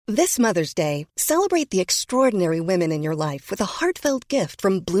This Mother's Day, celebrate the extraordinary women in your life with a heartfelt gift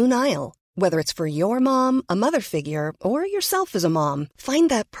from Blue Nile. Whether it's for your mom, a mother figure, or yourself as a mom, find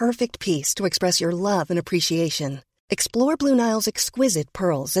that perfect piece to express your love and appreciation. Explore Blue Nile's exquisite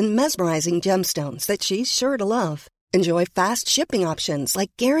pearls and mesmerizing gemstones that she's sure to love. Enjoy fast shipping options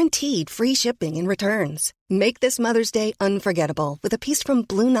like guaranteed free shipping and returns. Make this Mother's Day unforgettable with a piece from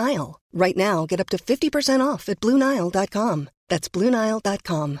Blue Nile. Right now, get up to 50% off at BlueNile.com. That's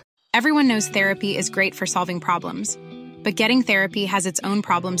BlueNile.com. Everyone knows therapy is great for solving problems, but getting therapy has its own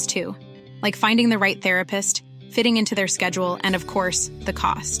problems too, like finding the right therapist, fitting into their schedule, and of course, the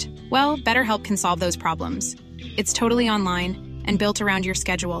cost. Well, BetterHelp can solve those problems. It's totally online and built around your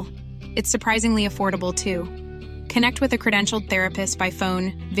schedule. It's surprisingly affordable too. Connect with a credentialed therapist by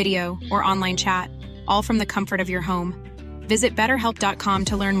phone, video, or online chat, all from the comfort of your home. Visit BetterHelp.com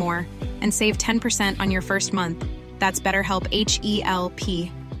to learn more and save 10% on your first month. That's BetterHelp,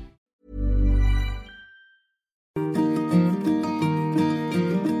 H-E-L-P.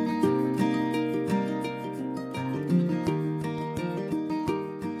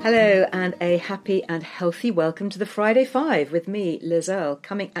 Hello and a happy and healthy welcome to the Friday Five with me, Liz Earle,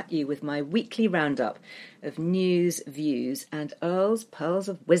 coming at you with my weekly roundup of news, views and Earle's Pearls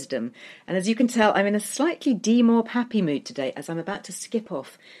of Wisdom. And as you can tell, I'm in a slightly demorb happy mood today as I'm about to skip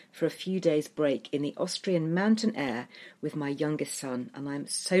off for a few days break in the Austrian mountain air with my youngest son, and I'm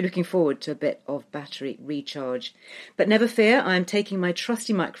so looking forward to a bit of battery recharge. But never fear, I'm taking my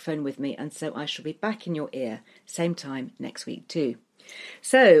trusty microphone with me, and so I shall be back in your ear same time next week too.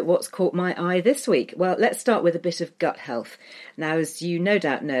 So, what's caught my eye this week? Well, let's start with a bit of gut health. Now, as you no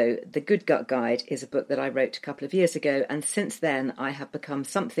doubt know, The Good Gut Guide is a book that I wrote a couple of years ago, and since then I have become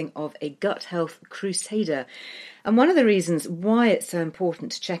something of a gut health crusader. And one of the reasons why it's so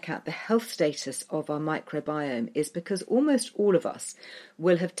important to check out the health status of our microbiome is because almost all of us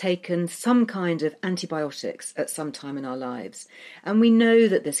will have taken some kind of antibiotics at some time in our lives. And we know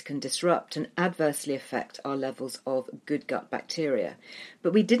that this can disrupt and adversely affect our levels of good gut bacteria.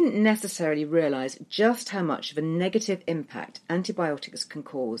 But we didn't necessarily realise just how much of a negative impact antibiotics can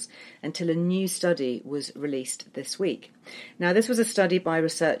cause until a new study was released this week. Now, this was a study by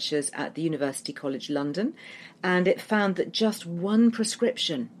researchers at the University College London, and it found that just one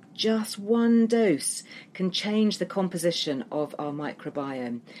prescription, just one dose, can change the composition of our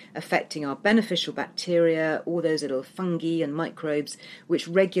microbiome, affecting our beneficial bacteria, all those little fungi and microbes which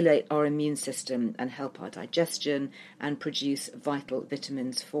regulate our immune system and help our digestion and produce vital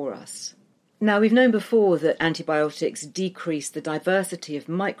vitamins for us. Now, we've known before that antibiotics decrease the diversity of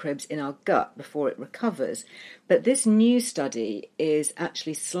microbes in our gut before it recovers, but this new study is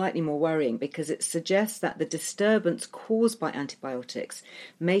actually slightly more worrying because it suggests that the disturbance caused by antibiotics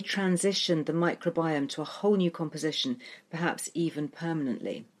may transition the microbiome to a whole new composition, perhaps even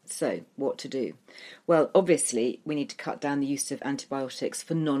permanently. So, what to do? Well, obviously, we need to cut down the use of antibiotics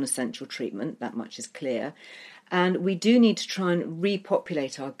for non-essential treatment, that much is clear. And we do need to try and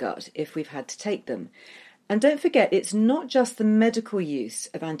repopulate our gut if we've had to take them. And don't forget, it's not just the medical use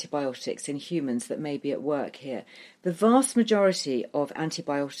of antibiotics in humans that may be at work here. The vast majority of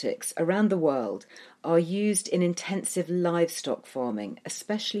antibiotics around the world are used in intensive livestock farming,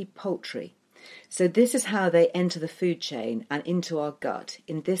 especially poultry. So this is how they enter the food chain and into our gut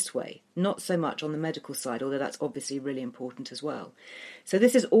in this way, not so much on the medical side, although that's obviously really important as well. So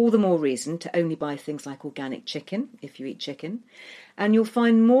this is all the more reason to only buy things like organic chicken, if you eat chicken. And you'll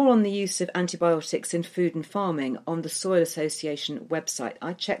find more on the use of antibiotics in food and farming on the Soil Association website.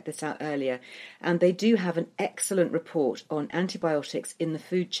 I checked this out earlier, and they do have an excellent report on antibiotics in the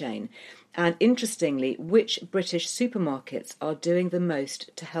food chain. And interestingly, which British supermarkets are doing the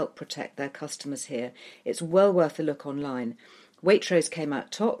most to help protect their customers here. It's well worth a look online. Waitrose came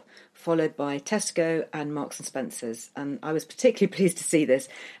out top, followed by Tesco and Marks and Spencer's. And I was particularly pleased to see this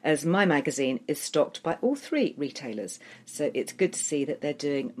as my magazine is stocked by all three retailers. So it's good to see that they're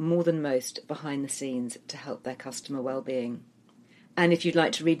doing more than most behind the scenes to help their customer well-being. And if you'd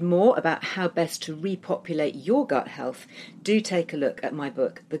like to read more about how best to repopulate your gut health, do take a look at my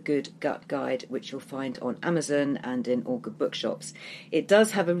book, The Good Gut Guide, which you'll find on Amazon and in all good bookshops. It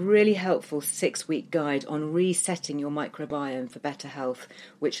does have a really helpful 6-week guide on resetting your microbiome for better health,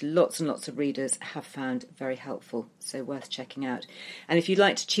 which lots and lots of readers have found very helpful, so worth checking out. And if you'd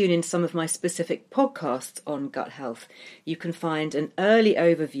like to tune in some of my specific podcasts on gut health, you can find an early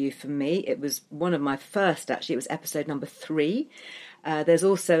overview from me. It was one of my first, actually. It was episode number 3. There's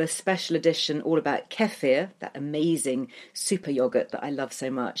also a special edition all about kefir, that amazing super yogurt that I love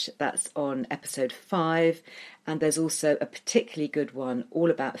so much. That's on episode 5. And there's also a particularly good one all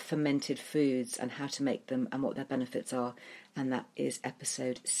about fermented foods and how to make them and what their benefits are. and that is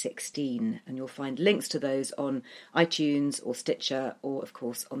episode 16. And you'll find links to those on iTunes or Stitcher or, of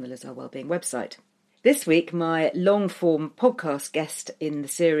course, on the Lizelle Wellbeing website. This week, my long-form podcast guest in the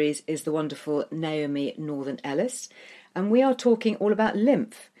series is the wonderful Naomi Northern-Ellis, and we are talking all about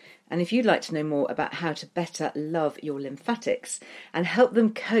lymph. And if you'd like to know more about how to better love your lymphatics and help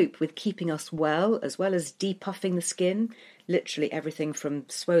them cope with keeping us well as depuffing the skin, literally everything from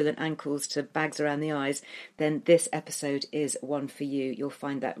swollen ankles to bags around the eyes, then this episode is one for you. You'll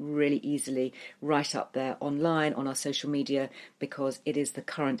find that really easily right up there online on our social media because it is the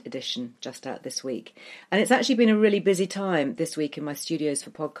current edition just out this week. And it's actually been a really busy time this week in my studios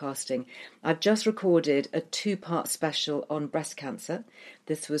for podcasting. I've just recorded a 2-part special on breast cancer.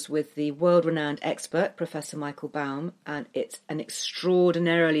 This was with the world-renowned expert, Professor Michael Baum, and it's an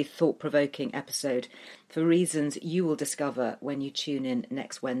extraordinarily thought-provoking episode for reasons you will discover when you tune in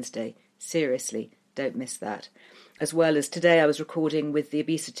next Wednesday. Seriously, don't miss that. As well as today, I was recording with the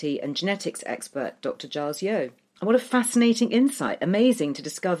obesity and genetics expert, Dr. Giles Yeo. And what a fascinating insight. Amazing to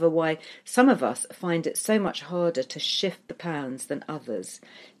discover why some of us find it so much harder to shift the pounds than others.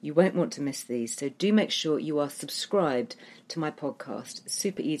 You won't want to miss these, so do make sure you are subscribed to my podcast.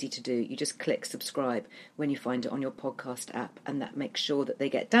 Super easy to do. You just click subscribe when you find it on your podcast app, and that makes sure that they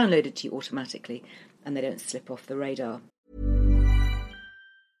get downloaded to you automatically and they don't slip off the radar.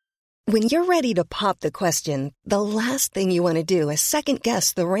 When you're ready to pop the question, the last thing you want to do is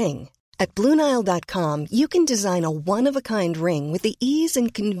second-guess the ring. At BlueNile.com, you can design a one-of-a-kind ring with the ease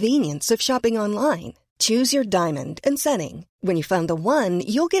and convenience of shopping online. Choose your diamond and setting. When you find the one,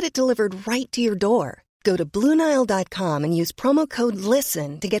 you'll get it delivered right to your door. Go to BlueNile.com and use promo code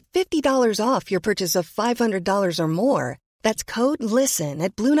LISTEN to get $50 off your purchase of $500 or more. That's code LISTEN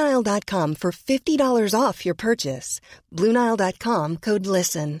at BlueNile.com for $50 off your purchase. BlueNile.com, code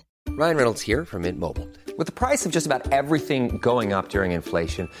LISTEN. Ryan Reynolds here from Mint Mobile. With the price of just about everything going up during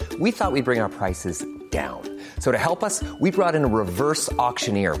inflation, we thought we'd bring our prices down. So to help us, we brought in a reverse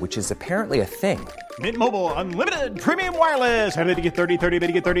auctioneer, which is apparently a thing. Mint Mobile Unlimited Premium Wireless. How to get 30, 30, bit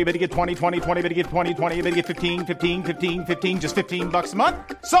to get 30, bit to get 20, 20, 20, bit to get 20, 20, bit to get 15, 15, 15, 15, just $15 a month?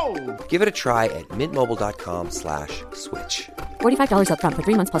 Sold! Give it a try at mintmobile.com/switch. $45 up front for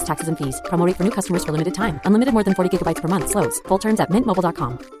 3 months plus taxes and fees. Promo rate for new customers for limited time. Unlimited more than 40 gigabytes per month. Slows full terms at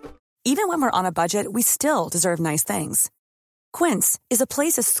mintmobile.com. Even when we're on a budget, we still deserve nice things. Quince is a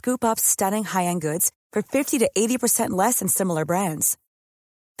place to scoop up stunning high-end goods for 50 to 80% less than similar brands.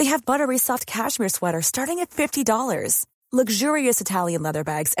 They have buttery soft cashmere sweaters starting at $50, luxurious Italian leather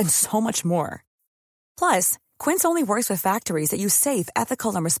bags, and so much more. Plus, Quince only works with factories that use safe,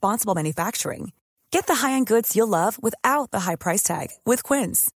 ethical, and responsible manufacturing. Get the high-end goods you'll love without the high price tag with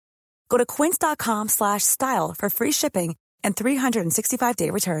Quince. Go to quince.com/style for free shipping and 365-day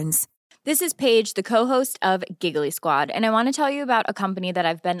returns. This is Paige, the co-host of Giggly Squad, and I want to tell you about a company that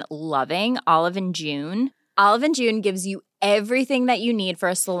I've been loving, Olive & June. Olive & June gives you everything that you need for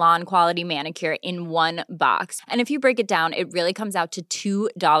a salon-quality manicure in one box. And if you break it down, it really comes out to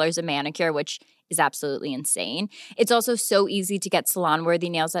 $2 a manicure, which is absolutely insane. It's also so easy to get salon-worthy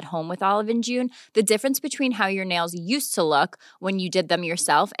nails at home with Olive & June. The difference between how your nails used to look when you did them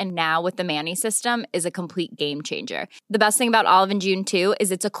yourself and now with the Mani system is a complete game changer. The best thing about Olive & June, too,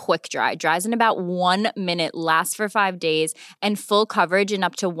 is it's a quick dry. Dries in about 1 minute, lasts for 5 days, and full coverage in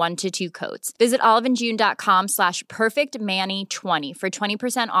up to 1 to 2 coats. Visit oliveandjune.com/perfectmani20 for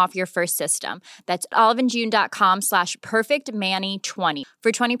 20% off your first system. That's oliveandjune.com/perfectmani20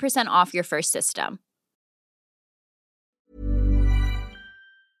 for 20% off your first system.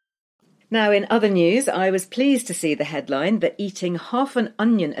 Now, in other news, I was pleased to see the headline that eating half an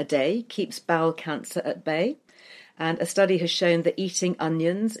onion a day keeps bowel cancer at bay. And a study has shown that eating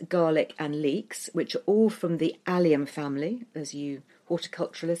onions, garlic and leeks, which are all from the allium family, as you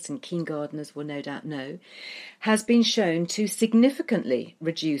horticulturalists and keen gardeners will no doubt know, has been shown to significantly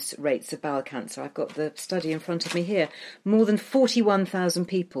reduce rates of bowel cancer. I've got the study in front of me here. More than 41,000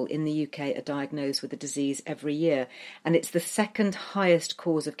 people in the UK are diagnosed with the disease every year, and it's the second highest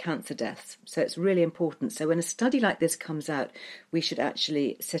cause of cancer deaths. So it's really important. So when a study like this comes out, we should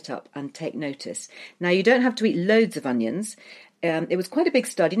actually sit up and take notice. Now, you don't have to eat loads of onions. It was quite a big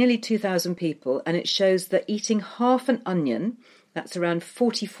study, nearly 2,000 people, and it shows that eating half an onion, that's around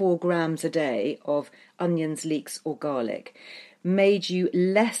 44 grams a day of onions, leeks or garlic, made you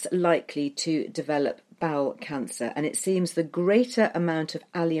less likely to develop bowel cancer. And it seems the greater amount of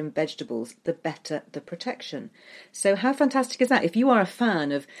allium vegetables, the better the protection. So how fantastic is that? If you are a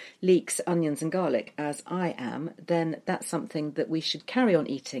fan of leeks, onions and garlic, as I am, then that's something that we should carry on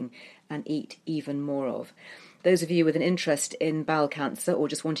eating and eat even more of. Those of you with an interest in bowel cancer or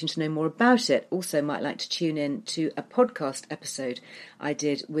just wanting to know more about it also might like to tune in to a podcast episode I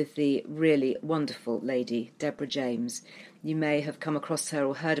did with the really wonderful lady, Deborah James. You may have come across her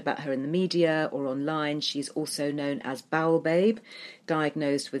or heard about her in the media or online. She's also known as Bowel Babe,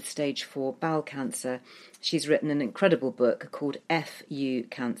 diagnosed with stage 4 bowel cancer. She's written an incredible book called FU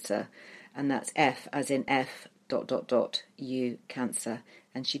Cancer, and that's F as in F ... U cancer.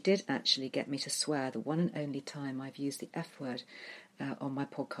 And she did actually get me to swear the one and only time I've used the F word on my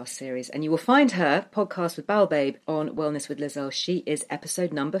podcast series. And you will find her podcast with Bowel Babe on Wellness with Liz Earle. She is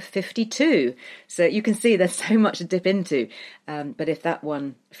episode number 52. So you can see there's so much to dip into. But if that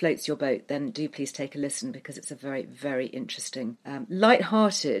one floats your boat, then do please take a listen, because it's a very, very interesting,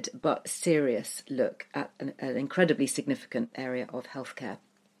 light-hearted but serious look at an incredibly significant area of healthcare.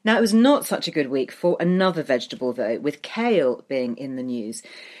 Now, it was not such a good week for another vegetable, though, with kale being in the news.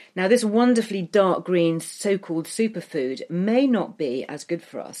 Now, this wonderfully dark green so-called superfood may not be as good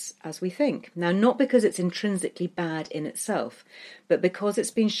for us as we think. Now, not because it's intrinsically bad in itself, but because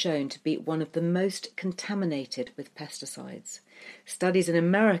it's been shown to be one of the most contaminated with pesticides. Studies in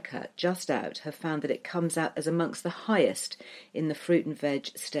America just out have found that it comes out as amongst the highest in the fruit and veg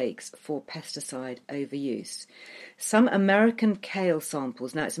stakes for pesticide overuse. Some American kale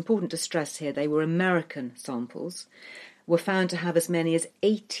samples, now it's important to stress here they were American samples, were found to have as many as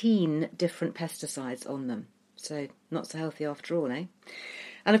 18 different pesticides on them. So not so healthy after all, eh?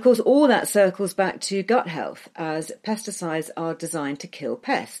 And of course, all that circles back to gut health, as pesticides are designed to kill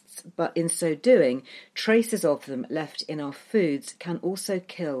pests, but in so doing, traces of them left in our foods can also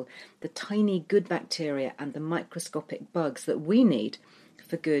kill the tiny good bacteria and the microscopic bugs that we need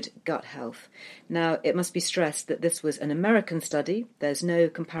for good gut health. Now, it must be stressed that this was an American study. There's no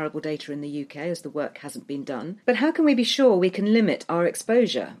comparable data in the UK, as the work hasn't been done. But how can we be sure we can limit our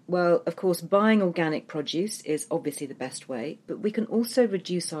exposure? Well, of course, buying organic produce is obviously the best way, but we can also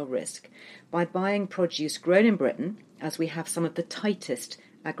reduce our risk by buying produce grown in Britain, as we have some of the tightest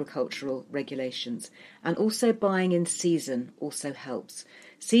agricultural regulations, and also buying in season also helps.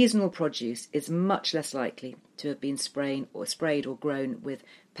 Seasonal produce is much less likely to have been sprayed or grown with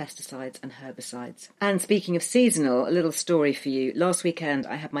pesticides and herbicides. And speaking of seasonal, a little story for you. Last weekend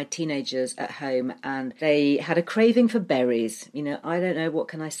I had my teenagers at home and they had a craving for berries. You know, I don't know, what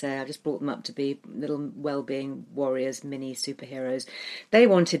can I say? I just brought them up to be little well-being warriors, mini superheroes. They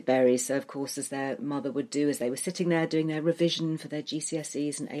wanted berries, so of course, as their mother would do, as they were sitting there doing their revision for their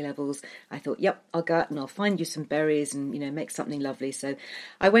GCSEs and A-levels, I thought, yep, I'll go out and I'll find you some berries and, you know, make something lovely. So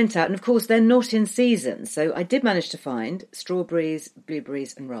I went out, and of course they're not in season, so I did manage to find strawberries,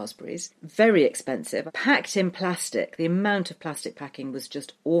 blueberries and raspberries. Very expensive, packed in plastic. The amount of plastic packing was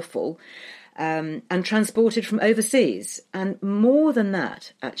just awful, and transported from overseas. And more than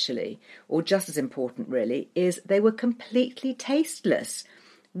that, actually, or just as important really, is they were completely tasteless.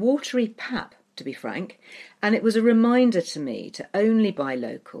 Watery pap, to be frank, and it was a reminder to me to only buy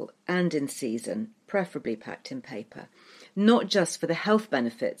local and in season, preferably packed in paper. Not just for the health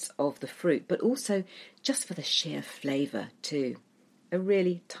benefits of the fruit, but also just for the sheer flavour too. A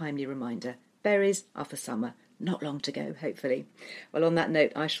really timely reminder. Berries are for summer. Not long to go, hopefully. Well, on that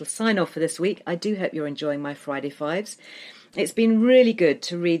note, I shall sign off for this week. I do hope you're enjoying my Friday Fives. It's been really good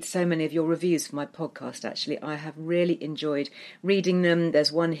to read so many of your reviews for my podcast, actually. I have really enjoyed reading them.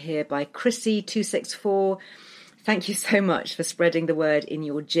 There's one here by Chrissy264. Thank you so much for spreading the word in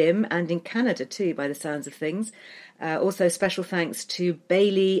your gym and in Canada too, by the sounds of things. Also, special thanks to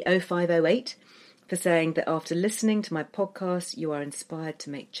Bailey0508 for saying that after listening to my podcast, you are inspired to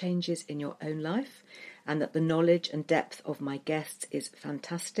make changes in your own life and that the knowledge and depth of my guests is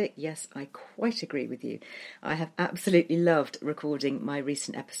fantastic. Yes, I quite agree with you. I have absolutely loved recording my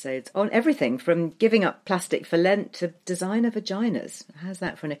recent episodes on everything from giving up plastic for Lent to designer vaginas. How's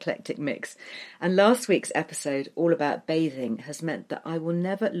that for an eclectic mix? And last week's episode, all about bathing, has meant that I will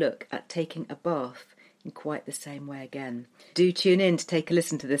never look at taking a bath in quite the same way again. Do tune in to take a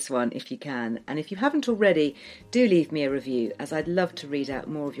listen to this one if you can. And if you haven't already, do leave me a review, as I'd love to read out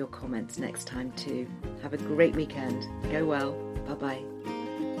more of your comments next time too. Have a great weekend. Go well. Bye-bye.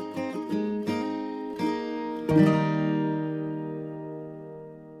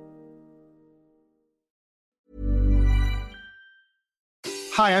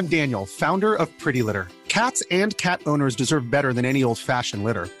 Hi, I'm Daniel, founder of Pretty Litter. Cats and cat owners deserve better than any old-fashioned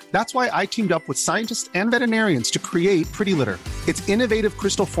litter. That's why I teamed up with scientists and veterinarians to create Pretty Litter. Its innovative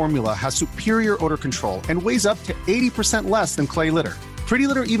crystal formula has superior odor control and weighs up to 80% less than clay litter. Pretty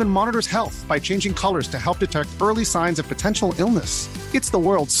Litter even monitors health by changing colors to help detect early signs of potential illness. It's the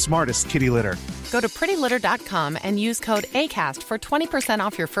world's smartest kitty litter. Go to prettylitter.com and use code ACAST for 20%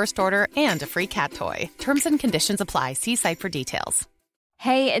 off your first order and a free cat toy. Terms and conditions apply. See site for details.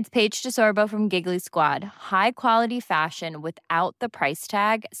 Hey, it's Paige DeSorbo from Giggly Squad. High quality fashion without the price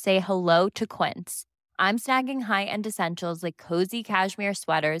tag. Say hello to Quince. I'm snagging high-end essentials like cozy cashmere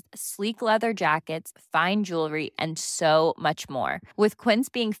sweaters, sleek leather jackets, fine jewelry, and so much more. With Quince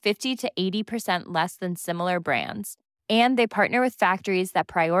being 50 to 80% less than similar brands. And they partner with factories that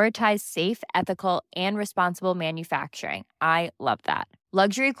prioritize safe, ethical, and responsible manufacturing. I love that.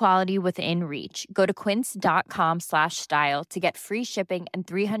 Luxury quality within reach. Go to quince.com/style to get free shipping and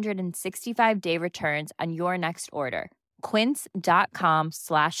 365-day returns on your next order.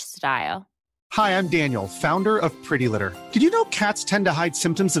 Quince.com/style. Hi, I'm Daniel, founder of Pretty Litter. Did you know cats tend to hide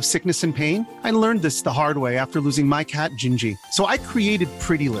symptoms of sickness and pain? I learned this the hard way after losing my cat, Gingy. So I created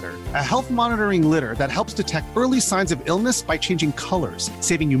Pretty Litter, a health monitoring litter that helps detect early signs of illness by changing colors,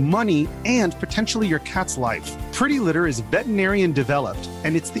 saving you money and potentially your cat's life. Pretty Litter is veterinarian developed,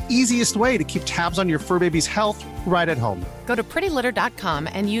 and it's the easiest way to keep tabs on your fur baby's health right at home. Go to prettylitter.com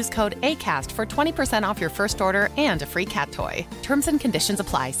and use code ACAST for 20% off your first order and a free cat toy. Terms and conditions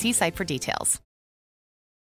apply. See site for details.